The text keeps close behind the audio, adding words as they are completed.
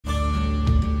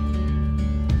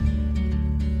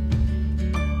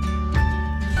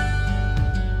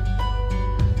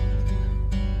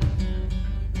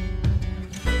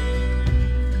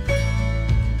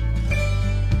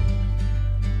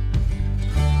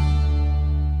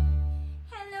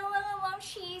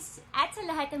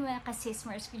lahat ng mga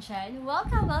kasismers ko dyan.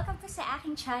 Welcome po sa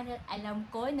aking channel. Alam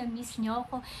ko, na-miss nyo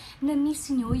ako.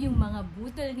 Na-miss nyo yung mga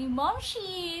butol ni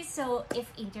Momshi. So, if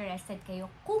interested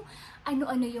kayo kung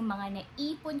ano-ano yung mga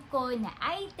naipon ko na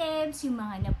items, yung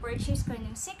mga na-purchase ko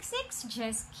ng 66,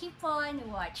 just keep on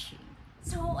watching.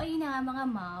 So, ayun na nga mga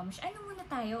moms. Ano muna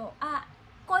tayo?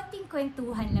 Konting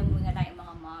kwentuhan lang muna tayo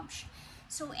mga moms.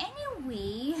 So,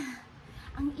 anyway,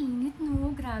 ang init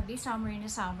no, grabe, summer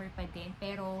na summer pa din.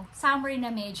 Pero summer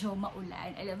na medyo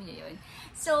maulan, alam niyo yun.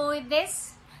 So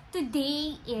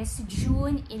today is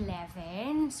June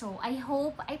 11. So I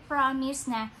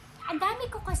promise na ang dami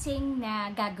ko kasing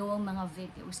nagagawang mga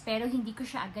videos. Pero hindi ko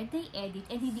siya agad na-edit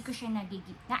and hindi ko siya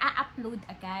na-upload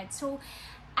agad. So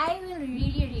I will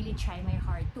really try my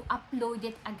hard to upload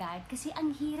it agad kasi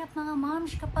ang hirap mga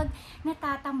moms kapag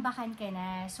natatambakan ka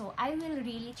na. So I will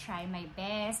really try my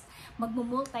best.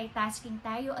 Magmo-multitasking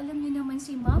tayo. Alam niyo naman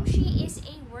si mom, she is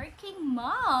a working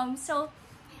mom. So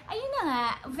ayun na nga,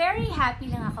 very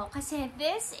happy lang ako kasi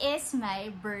this is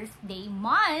my birthday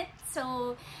month.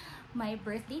 So my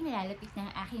birthday, nalalapit na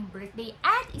ang aking birthday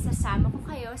at isasama ko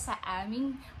kayo sa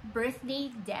aming birthday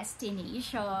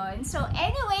destination. So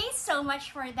anyway, so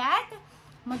much for that.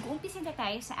 Mag-uumpisa na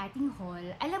tayo sa ating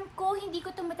haul. Alam ko, hindi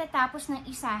ko ito matatapos ng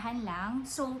isahan lang.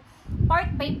 So,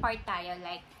 part by part tayo.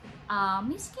 Like,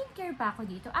 may skincare ba ako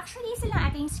dito? Actually, isa lang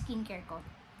ating skincare ko.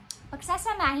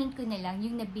 Pagsasamahin ko na lang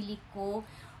yung nabili ko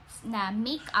na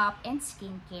makeup and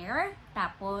skincare.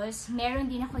 Tapos, meron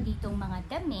din ako ditong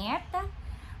mga damit.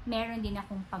 Meron din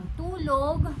akong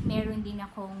pangtulog, meron din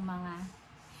akong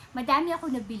madami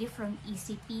ako nabili from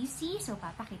Easy Peasy, so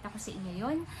papakita ko sa inyo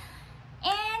yun.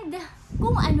 And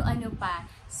kung ano-ano pa.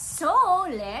 So,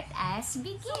 let us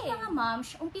begin. So mga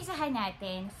moms, umpisahan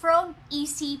natin from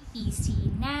Easy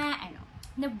Peasy na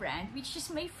brand, which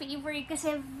is my favorite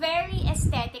kasi very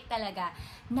aesthetic talaga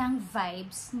ng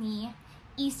vibes ni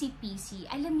Easy Peasy.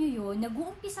 Alam nyo yun,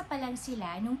 nag-uumpisa pa lang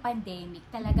sila nung pandemic.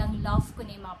 Talagang love ko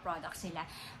na yung mga products nila.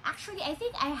 Actually, I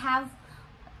think I have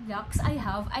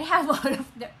all of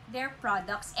their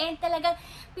products. And talagang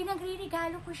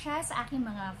pinagre-regalo ko siya sa aking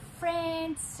mga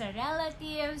friends, sa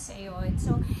relatives, ayun.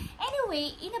 So,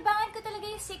 anyway, inabangan ko talaga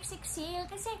yung 66 sale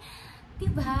kasi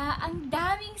diba, ang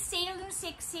daming sale ng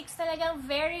 66, talagang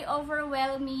very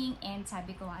overwhelming. And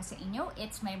sabi ko nga sa inyo,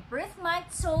 it's my birth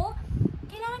month, so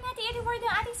kailangan natin i-reward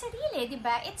ang ating sarili,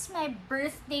 diba? It's my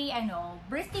birthday,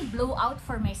 birthday blowout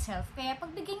for myself. Kaya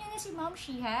pagbigyan nyo na si Mom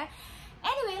Shi, ha?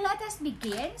 Anyway, let us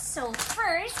begin. So,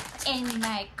 first, in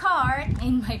my cart,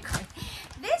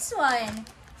 this one,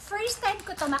 first time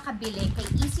ko to makabili kay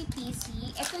Easy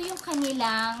Peasy. Ito yung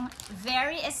kanilang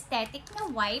very aesthetic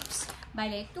na wipes.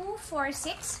 Bale, 2, 4,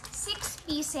 6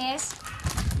 pieces.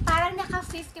 Parang naka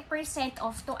 50%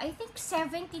 off to. I think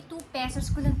 72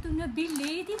 pesos ko lang ito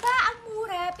nabili. Diba? Ang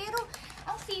mura. Pero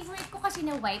ang favorite ko kasi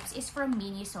na wipes is from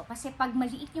Miniso. Kasi pag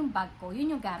maliit yung bag ko,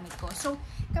 yun yung gamit ko. So,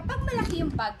 kapag malaki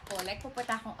yung bag ko, like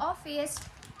pupunta akong office,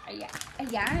 ayan.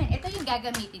 Ito yung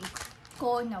gagamitin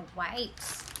ko na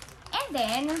wipes. And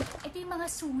then, ito yung mga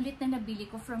sulit na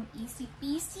nabili ko from Easy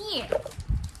Peasy.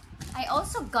 I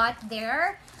also got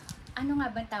their ano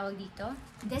nga ba tawag dito?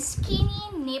 The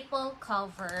Skinny Nipple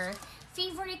Cover.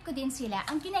 Favorite ko din sila.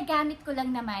 Ang ginagamit ko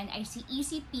lang naman ay si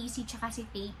Easy Peasy tsaka si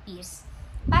Tapis.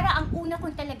 Para ang una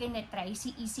kong talaga na-try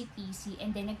si Easy Peasy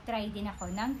and then nag-try din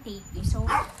ako ng Tapis. So,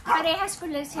 parehas ko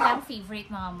lang silang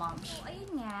favorite mga moms. So,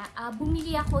 ayun nga,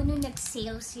 bumili ako nung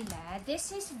nag-sale sila.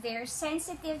 This is their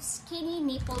sensitive skinny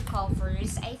nipple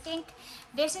covers. I think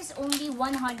this is only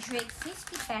 150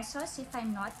 pesos if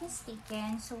I'm not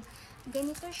mistaken. So,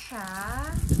 ganito siya.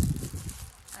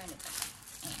 Ano ba?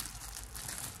 Ayan.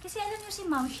 Kasi alam nyo si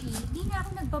Momshi, di na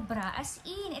ako nagbabra. As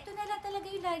in, ito na lang talaga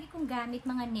yung lagi kong gamit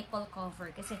mga nipple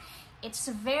cover. Kasi it's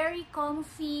very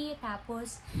comfy.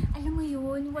 Tapos, alam mo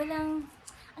yun,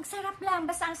 ang sarap lang.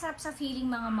 Basta ang sarap sa feeling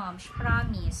mga moms.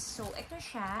 Promise. So, ito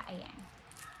siya. Ayan.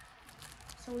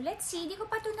 So, let's see. Di ko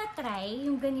pa ito na-try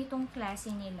yung ganitong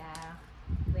klase nila.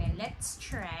 Well, let's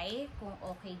try kung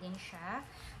okay din siya.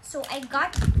 So, I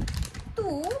got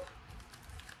two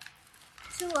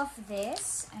of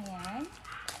this. Ayan.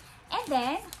 And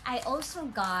then, I also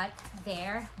got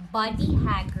their body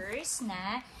haggers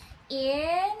na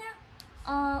in,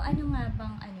 ano nga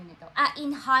bang nito?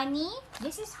 In honey.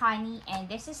 This is honey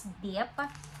and this is dip.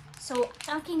 So,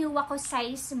 ang kinuha ko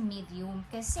size medium.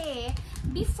 Kasi,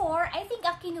 before, I think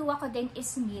ang kinuha ko din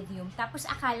is medium. Tapos,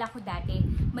 akala ko dati,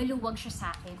 maluwag siya sa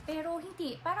akin. Pero,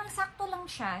 hindi. Parang sakto lang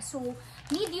siya. So,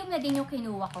 medium na din yung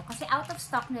kinuha ko. Kasi, out of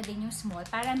stock na din yung small.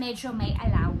 Para medyo may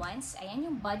allowance. Ayan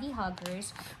yung body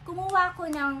huggers. Kumuha ko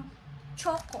ng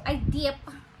dip.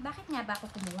 Bakit nga ba ako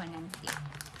kumuha ng dip?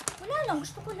 Wala lang,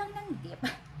 gusto ko lang ng dip.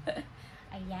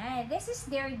 Ayan, this is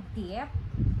their dip.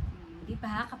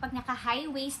 Diba? Kapag naka-high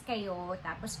waist kayo,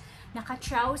 tapos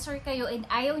naka-trouser kayo, and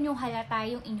ayaw nyo halata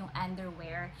yung inyong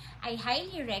underwear, I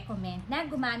highly recommend na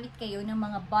gumamit kayo ng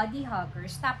mga body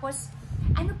huggers. Tapos,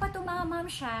 ano pa to mga ma'am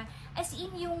siya, as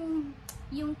in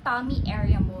yung tummy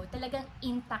area mo, talagang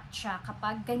intact siya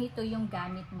kapag ganito yung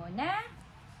gamit mo na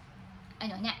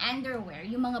na underwear,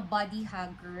 yung mga body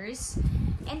huggers.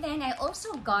 And then, I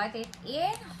also got it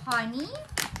in honey.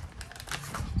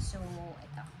 So,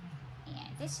 ito.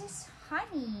 Ayan, this is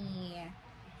honey.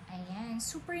 Ayan,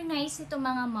 super nice ito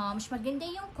mga moms. Maganda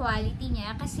yung quality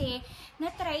niya kasi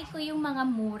na-try ko yung mga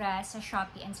mura sa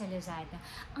Shopee and sa Lazada.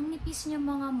 Ang nipis niya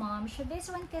mga moms. So,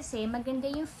 this one kasi, maganda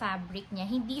yung fabric niya.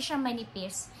 Hindi siya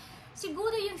manipis.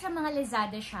 Siguro yung sa mga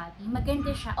Lazada, Shopee,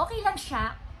 maganda siya. Okay lang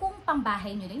siya kung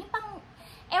pangbahay nyo lang. Yung pang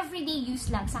everyday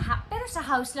use lang. Pero sa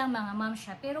house lang mga moms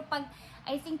siya. Pero pag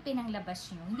I think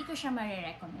pinanglabas nyo, hindi ko siya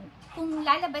marirecommend. Kung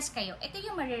lalabas kayo, ito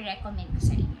yung marirecommend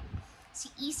ko sa inyo. Si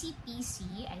Easy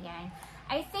Peasy, ayan.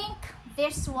 I think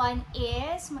this one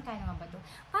is, magkano nga ba ito?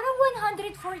 Parang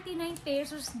 149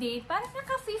 pesos din. Parang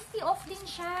naka 50 off din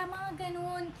siya, mga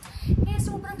ganun. Kaya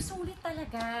sobrang sulit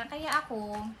talaga. Kaya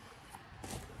ako,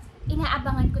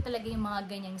 inaabangan ko talaga yung mga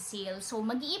ganyang sale. So,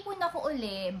 mag-iipon ako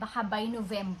uli, baka by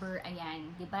November, ayan,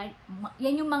 di ba?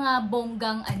 Yan yung mga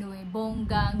bonggang,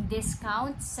 bonggang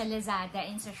discounts sa Lazada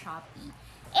and sa Shopee.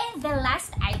 And the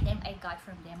last item I got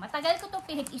from them, matagal ko itong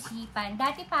pinag-isipan.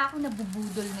 Dati pa ako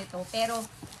nabubudol nito, pero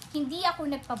hindi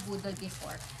ako nagpabudol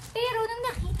before. Pero nung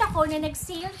nakita ko na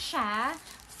nag-sale siya,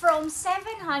 from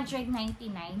 799,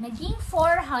 naging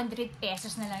 400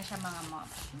 pesos na lang siya mga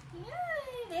moms.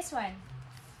 Yan, this one.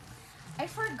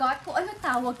 I forgot kung ano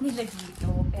tawag nila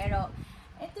dito, pero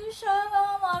ito siya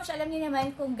mga moms. Alam niyo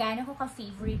naman kung gaano ko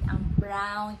ka-favorite ang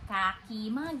brown,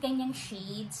 khaki, mga ganyang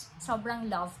shades. Sobrang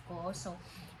love ko. So,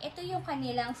 ito yung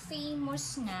kanilang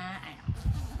famous na,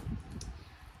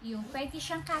 yung pwede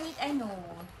siyang kahit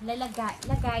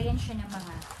lagayan siya ng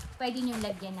mga, pwede nyo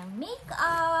lagyan ng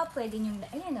makeup, pwede nyo,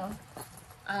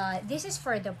 this is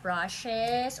for the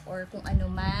brushes, or kung ano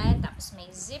man, tapos may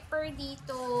zipper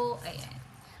dito, ayan.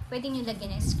 Pwede nyo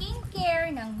lagyan ng skincare,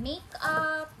 ng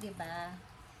makeup, diba?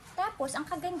 Tapos, ang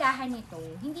kagandahan nito,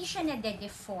 hindi siya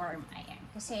nade-deform. Ayan.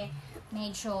 Kasi,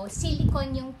 medyo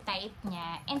silicone yung type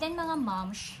niya. And then, mga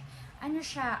moms,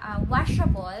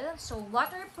 washable. So,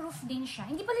 waterproof din siya.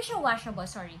 Hindi pala siya washable,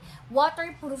 sorry.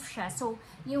 Waterproof siya. So,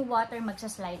 yung water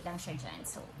magsaslide lang siya dyan.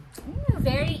 So,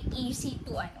 very easy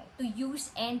to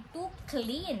use and to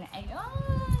clean.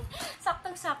 Ayun.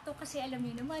 Saktong-sakto kasi alam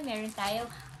niyo naman, meron tayong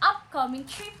upcoming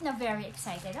trip na very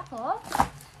excited ako.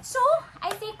 So,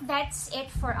 I think that's it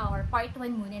for our part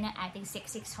 1 muna ng ating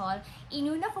 66 haul.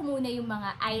 Inuna ko muna yung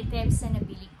mga items na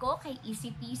nabili ko kay Easy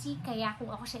Peasy. Kaya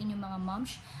kung ako sa inyong mga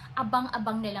moms,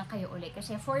 abang-abang na lang kayo ulit.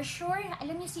 Kasi for sure,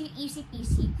 alam niyo si Easy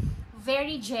Peasy,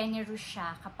 very generous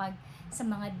siya kapag sa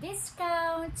mga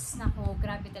discounts. Nako,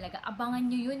 grabe talaga. Abangan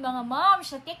nyo yun mga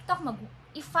moms sa TikTok.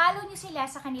 I-follow nyo sila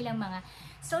sa kanilang mga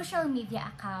social media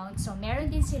accounts. So,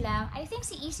 meron din sila, I think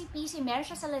si Easy Peasy, meron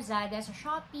siya sa Lazada, sa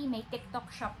Shopee, may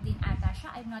TikTok shop din ata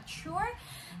siya. I'm not sure.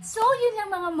 So, yun lang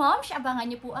mga moms.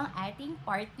 Abangan nyo po ang ating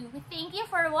part 2. Thank you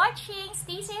for watching.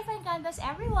 Stay safe and God bless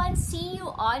everyone. See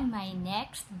you on my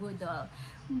next budol.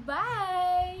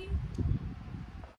 Bye!